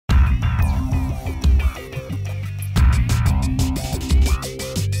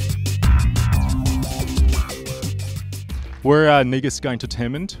We're Naked Sky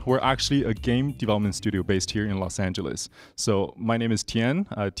Entertainment. We're actually a game development studio based here in Los Angeles. So my name is Tian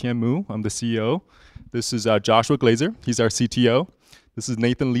Mu. I'm the CEO. This is Joshua Glazer. He's our CTO. This is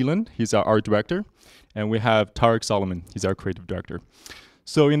Nathan Leland. He's our art director. And we have Tarik Soliman. He's our creative director.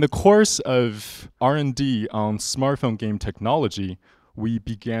 So in the course of R&D on smartphone game technology, we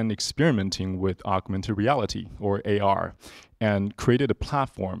began experimenting with augmented reality, or AR, and created a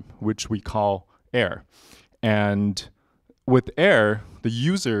platform which we call AIR. And with AIR, the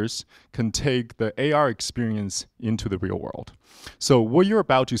users can take the AR experience into the real world. So what you're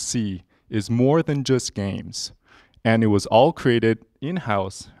about to see is more than just games. And it was all created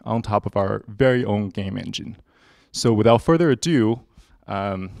in-house on top of our very own game engine. So without further ado,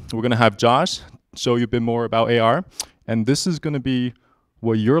 we're going to have Josh show you a bit more about AR. And this is going to be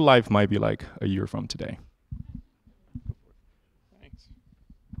what your life might be like a year from today. Thanks.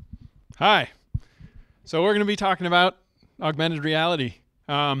 Hi. So we're going to be talking about augmented reality.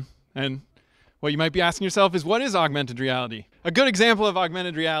 And what you might be asking yourself is, what is augmented reality? A good example of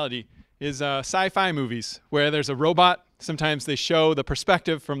augmented reality is sci-fi movies, where there's a robot. Sometimes they show the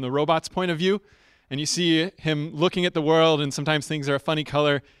perspective from the robot's point of view, and you see him looking at the world, and sometimes things are a funny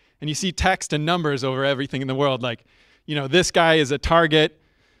color, and you see text and numbers over everything in the world, like, you know, this guy is a target,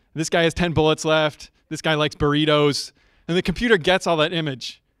 this guy has 10 bullets left, this guy likes burritos, and the computer gets all that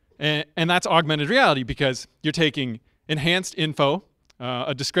image. And that's augmented reality, because you're taking enhanced info,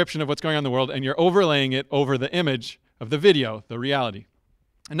 a description of what's going on in the world, and you're overlaying it over the image of the video, the reality.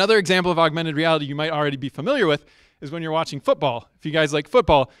 Another example of augmented reality you might already be familiar with is when you're watching football. If you guys like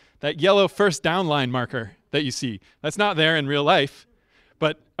football, that yellow first down line marker that you see, that's not there in real life,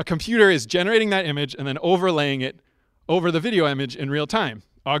 but a computer is generating that image and then overlaying it over the video image in real time,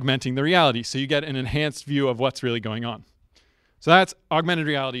 augmenting the reality, so you get an enhanced view of what's really going on. So that's augmented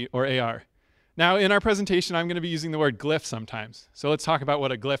reality, or AR. Now, in our presentation, I'm going to be using the word glyph sometimes. So let's talk about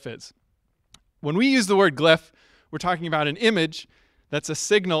what a glyph is. When we use the word glyph, we're talking about an image that's a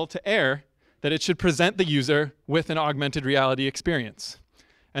signal to AIR that it should present the user with an augmented reality experience.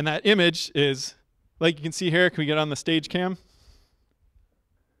 And that image is, like you can see here, can we get on the stage cam?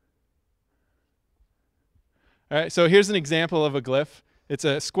 All right, so here's an example of a glyph. It's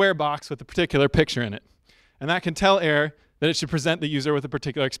a square box with a particular picture in it. And that can tell AIR that it should present the user with a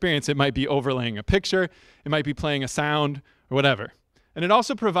particular experience. It might be overlaying a picture, it might be playing a sound, or whatever. And it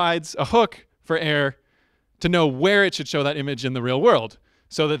also provides a hook for AIR to know where it should show that image in the real world,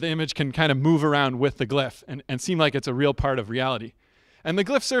 so that the image can kind of move around with the glyph and seem like it's a real part of reality. And the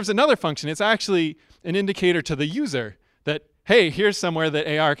glyph serves another function. It's actually an indicator to the user that, hey, here's somewhere that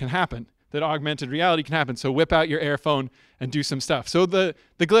AR can happen, that augmented reality can happen. So whip out your AIR phone and do some stuff. So the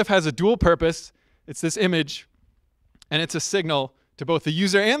glyph has a dual purpose. It's this image, and it's a signal to both the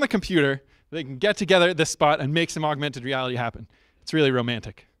user and the computer that they can get together at this spot and make some augmented reality happen. It's really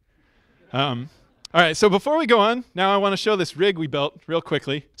romantic. All right, so before we go on, now I want to show this rig we built real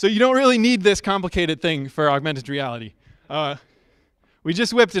quickly. So you don't really need this complicated thing for augmented reality. We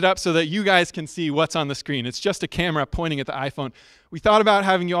just whipped it up so that you guys can see what's on the screen. It's just a camera pointing at the iPhone. We thought about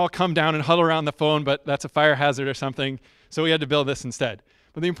having you all come down and huddle around the phone, but that's a fire hazard or something, so we had to build this instead.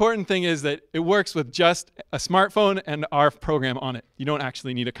 But the important thing is that it works with just a smartphone and our program on it. You don't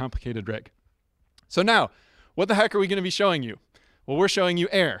actually need a complicated rig. So now, what the heck are we going to be showing you? Well, we're showing you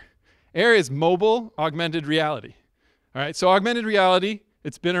AIR. AIR is mobile augmented reality. All right, so augmented reality,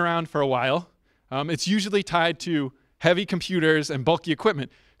 it's been around for a while. It's usually tied to heavy computers and bulky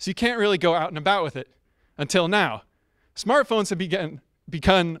equipment, so you can't really go out and about with it until now. Smartphones have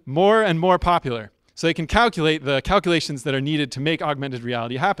become more and more popular, so they can calculate the calculations that are needed to make augmented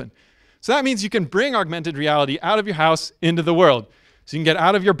reality happen. So that means you can bring augmented reality out of your house into the world. So you can get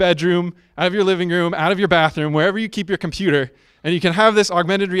out of your bedroom, out of your living room, out of your bathroom, wherever you keep your computer, and you can have this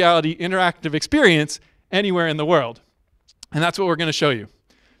augmented reality interactive experience anywhere in the world. And that's what we're going to show you.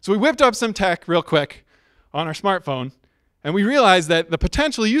 So we whipped up some tech real quick on our smartphone, and we realized that the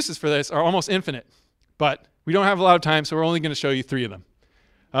potential uses for this are almost infinite. But we don't have a lot of time, so we're only going to show you 3 of them.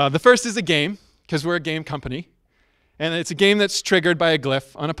 The first is a game, because we're a game company. And it's a game that's triggered by a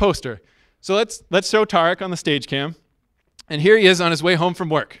glyph on a poster. So let's show Tarik on the stage cam. And here he is on his way home from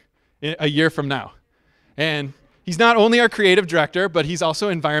work a year from now. And he's not only our creative director, but he's also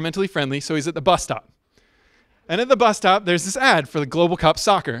environmentally friendly, so he's at the bus stop. And at the bus stop, there's this ad for the Global Cup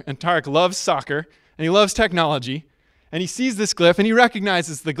soccer. And Tarik loves soccer, and he loves technology. And he sees this glyph, and he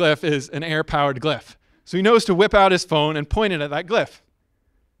recognizes the glyph is an AIR-powered glyph. So he knows to whip out his phone and point it at that glyph.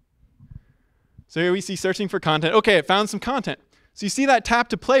 So here we see searching for content. OK, it found some content. So you see that tap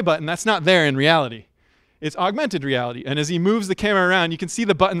to play button. That's not there in reality. It's augmented reality. And as he moves the camera around, you can see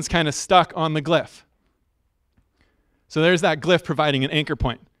the buttons kind of stuck on the glyph. So there's that glyph providing an anchor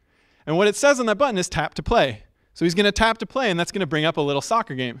point. And what it says on that button is tap to play. So he's going to tap to play, and that's going to bring up a little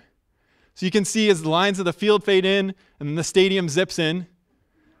soccer game. So you can see as the lines of the field fade in, and then the stadium zips in.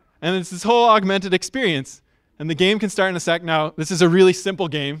 And it's this whole augmented experience. And the game can start in a sec. Now, this is a really simple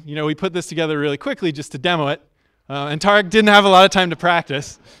game. You know, we put this together really quickly just to demo it. And Tarik didn't have a lot of time to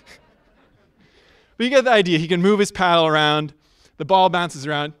practice. But you get the idea. He can move his paddle around. The ball bounces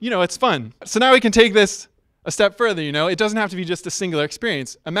around. You know, it's fun. So now we can take this a step further. You know, it doesn't have to be just a singular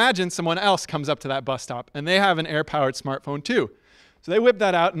experience. Imagine someone else comes up to that bus stop, and they have an air-powered smartphone too. So they whip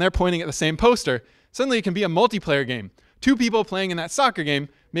that out, and they're pointing at the same poster. Suddenly, it can be a multiplayer game. Two people playing in that soccer game,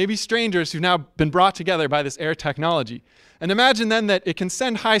 maybe strangers who've now been brought together by this air technology. And imagine then that it can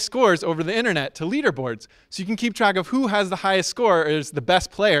send high scores over the internet to leaderboards, so you can keep track of who has the highest score or is the best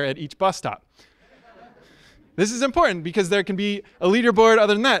player at each bus stop. This is important because there can be a leaderboard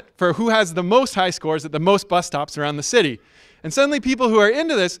other than that for who has the most high scores at the most bus stops around the city. And suddenly people who are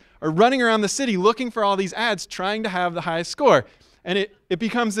into this are running around the city looking for all these ads trying to have the highest score. And it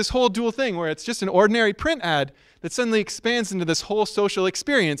becomes this whole dual thing where it's just an ordinary print ad that suddenly expands into this whole social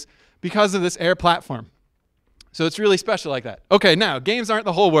experience because of this air platform. So it's really special like that. Okay, now, games aren't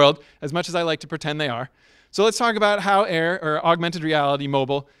the whole world, as much as I like to pretend they are. So let's talk about how air, or augmented reality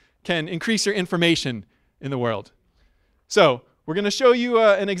mobile, can increase your information in the world. So we're going to show you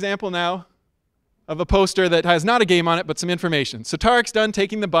an example now of a poster that has not a game on it, but some information. So Tarik's done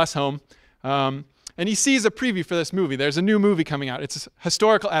taking the bus home. And he sees a preview for this movie. There's a new movie coming out. It's a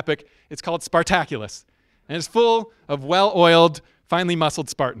historical epic. It's called Spartaculus. And it's full of well-oiled, finely muscled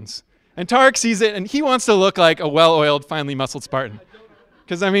Spartans. And Tarik sees it, and he wants to look like a well-oiled, finely muscled Spartan.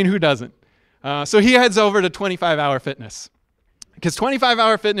 Because, I mean, who doesn't? So he heads over to 25-Hour Fitness. Because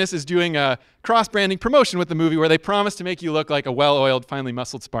 25-Hour Fitness is doing a cross-branding promotion with the movie where they promise to make you look like a well-oiled, finely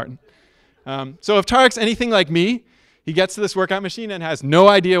muscled Spartan. So if Tarik's anything like me, he gets to this workout machine and has no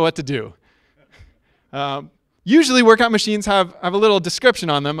idea what to do. Usually workout machines have a little description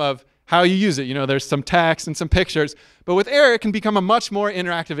on them of how you use it. You know, there's some text and some pictures. But with air, it can become a much more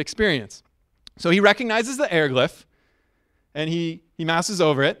interactive experience. So he recognizes the air glyph, and he mouses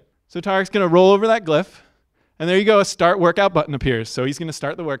over it. So Tarik's going to roll over that glyph. And there you go, a start workout button appears. So he's going to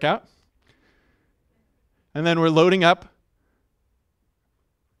start the workout. And then we're loading up.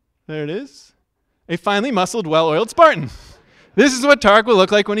 There it is. A finely muscled, well-oiled Spartan. This is what Tarik will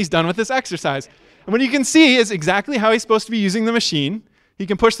look like when he's done with this exercise. And what you can see is exactly how he's supposed to be using the machine. He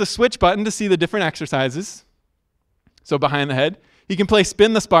can push the switch button to see the different exercises. So behind the head. He can play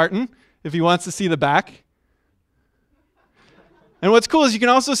Spin the Spartan if he wants to see the back. And what's cool is you can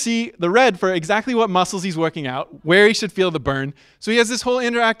also see the red for exactly what muscles he's working out, where he should feel the burn. So he has this whole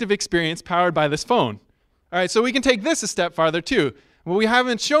interactive experience powered by this phone. All right, so we can take this a step farther too. What we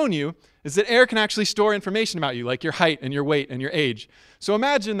haven't shown you is that air can actually store information about you, like your height and your weight and your age. So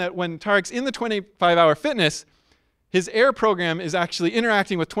imagine that when Tarik's in the 25-Hour Fitness, his air program is actually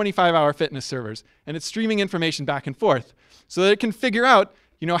interacting with 25-Hour Fitness servers, and it's streaming information back and forth so that it can figure out,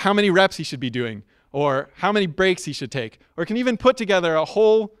 you know, how many reps he should be doing, or how many breaks he should take, or it can even put together a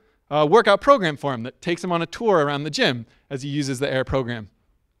whole workout program for him that takes him on a tour around the gym as he uses the air program.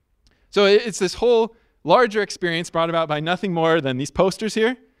 So it's this whole larger experience brought about by nothing more than these posters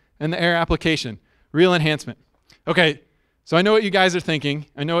here and the air application. Real enhancement. Okay, so I know what you guys are thinking.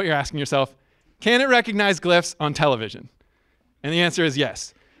 I know what you're asking yourself. Can it recognize glyphs on television? And the answer is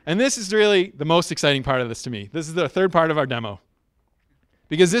yes. And this is really the most exciting part of this to me. This is the third part of our demo.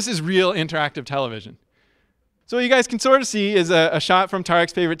 Because this is real interactive television. So what you guys can sort of see is a shot from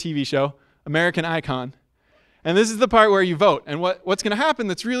Tarik's favorite TV show, American Icon. And this is the part where you vote. And what's going to happen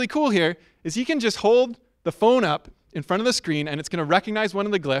that's really cool here is he can just hold the phone up in front of the screen, and it's going to recognize one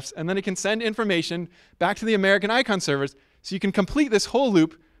of the glyphs, and then it can send information back to the American Icon servers, so you can complete this whole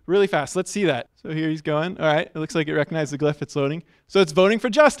loop really fast. Let's see that. So here he's going. All right, it looks like it recognized the glyph. It's loading. So it's voting for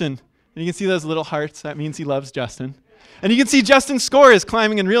Justin. And you can see those little hearts. That means he loves Justin. And you can see Justin's score is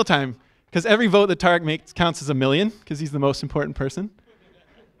climbing in real time, because every vote that Tarik makes counts as 1,000,000, because he's the most important person.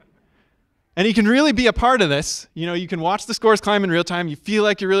 And you can really be a part of this. You know, you can watch the scores climb in real time. You feel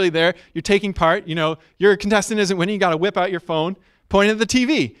like you're really there. You're taking part. You know, your contestant isn't winning. You got to whip out your phone, point at the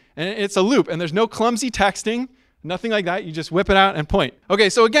TV. And it's a loop. And there's no clumsy texting, nothing like that. You just whip it out and point. Okay,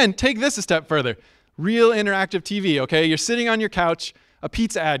 so again, take this a step further. Real interactive TV, okay? You're sitting on your couch. A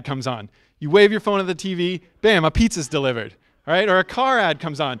pizza ad comes on. You wave your phone at the TV. Bam, a pizza's delivered. All right, or a car ad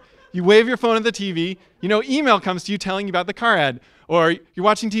comes on. You wave your phone at the TV. You know, email comes to you telling you about the car ad. Or you're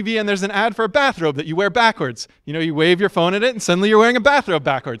watching TV and there's an ad for a bathrobe that you wear backwards. You know, you wave your phone at it and suddenly you're wearing a bathrobe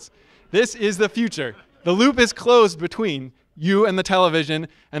backwards. This is the future. The loop is closed between you and the television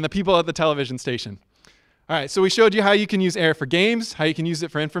and the people at the television station. All right, so we showed you how you can use AIR for games, how you can use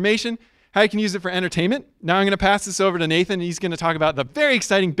it for information, how you can use it for entertainment. Now I'm going to pass this over to Nathan, and he's going to talk about the very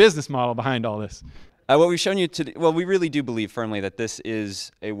exciting business model behind all this. What we've shown you today, well, we really do believe firmly that this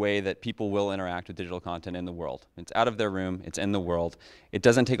is a way that people will interact with digital content in the world. It's out of their room, it's in the world. It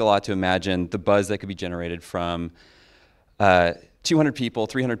doesn't take a lot to imagine the buzz that could be generated from 200 people,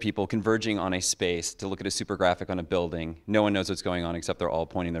 300 people converging on a space to look at a super graphic on a building. No one knows what's going on except they're all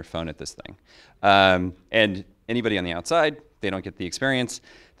pointing their phone at this thing. And anybody on the outside, they don't get the experience.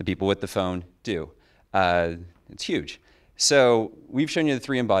 The people with the phone do. It's huge. So we've shown you the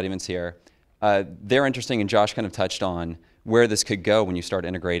 3 embodiments here. They're interesting, and Josh kind of touched on where this could go when you start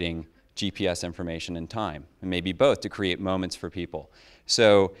integrating GPS information and time, and maybe both to create moments for people.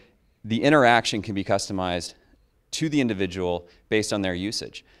 So the interaction can be customized to the individual based on their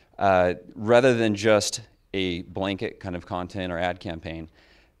usage. Rather than just a blanket kind of content or ad campaign,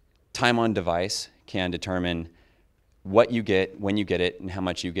 time on device can determine what you get, when you get it, and how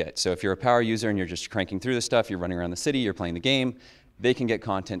much you get. So if you're a power user and you're just cranking through the stuff, you're running around the city, you're playing the game, they can get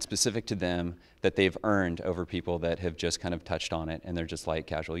content specific to them that they've earned over people that have just kind of touched on it and they're just like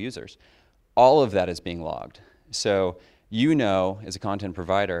casual users. All of that is being logged. So you know, as a content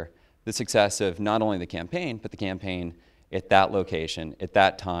provider, the success of not only the campaign, but the campaign at that location, at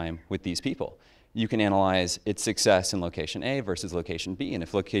that time with these people. You can analyze its success in location A versus location B, and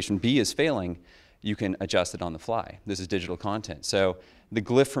if location B is failing, you can adjust it on the fly. This is digital content. So the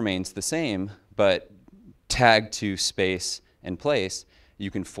glyph remains the same, but tagged to space and place,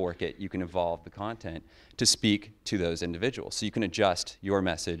 you can fork it, you can evolve the content to speak to those individuals. So you can adjust your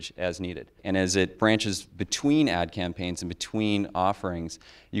message as needed. And as it branches between ad campaigns and between offerings,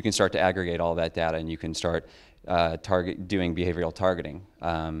 you can start to aggregate all that data and you can start doing behavioral targeting.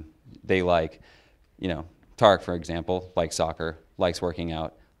 They like, you know, Tarik, for example, likes soccer, likes working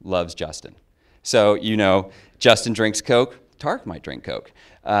out, loves Justin. So, you know, Justin drinks Coke, Tarik might drink Coke.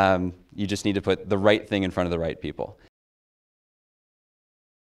 You just need to put the right thing in front of the right people.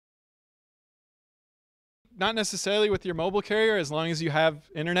 Not necessarily with your mobile carrier, as long as you have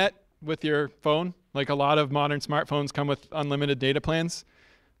internet with your phone. Like a lot of modern smartphones come with unlimited data plans.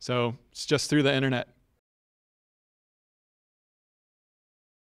 So it's just through the internet.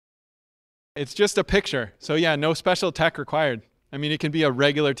 It's just a picture. So yeah, no special tech required. I mean, it can be a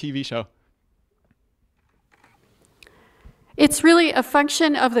regular TV show. It's really a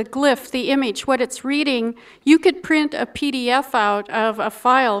function of the glyph, the image, what it's reading. You could print a PDF out of a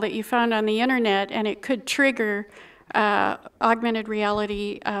file that you found on the internet, and it could trigger augmented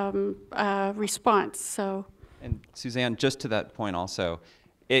reality response. So. And Suzanne, just to that point also,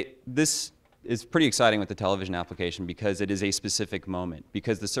 this is pretty exciting with the television application because it is a specific moment.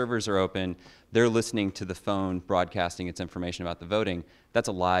 Because the servers are open, they're listening to the phone broadcasting its information about the voting. That's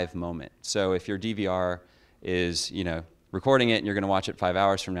a live moment. So if your DVR is, you know, recording it and you're going to watch it 5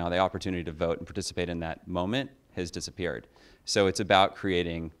 hours from now, the opportunity to vote and participate in that moment has disappeared. So it's about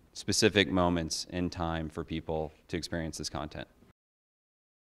creating specific moments in time for people to experience this content.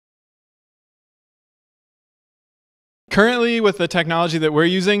 Currently, with the technology that we're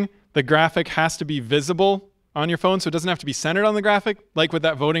using, the graphic has to be visible on your phone, so it doesn't have to be centered on the graphic. Like with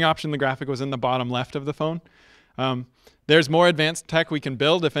that voting option, the graphic was in the bottom left of the phone. There's more advanced tech we can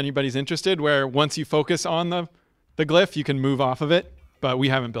build if anybody's interested, where once you focus on the glyph, you can move off of it, but we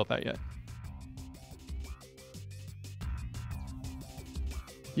haven't built that yet.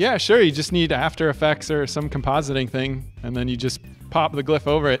 Yeah, sure, you just need After Effects or some compositing thing, and then you just pop the glyph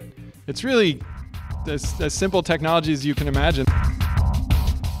over it. It's really as simple technology as you can imagine.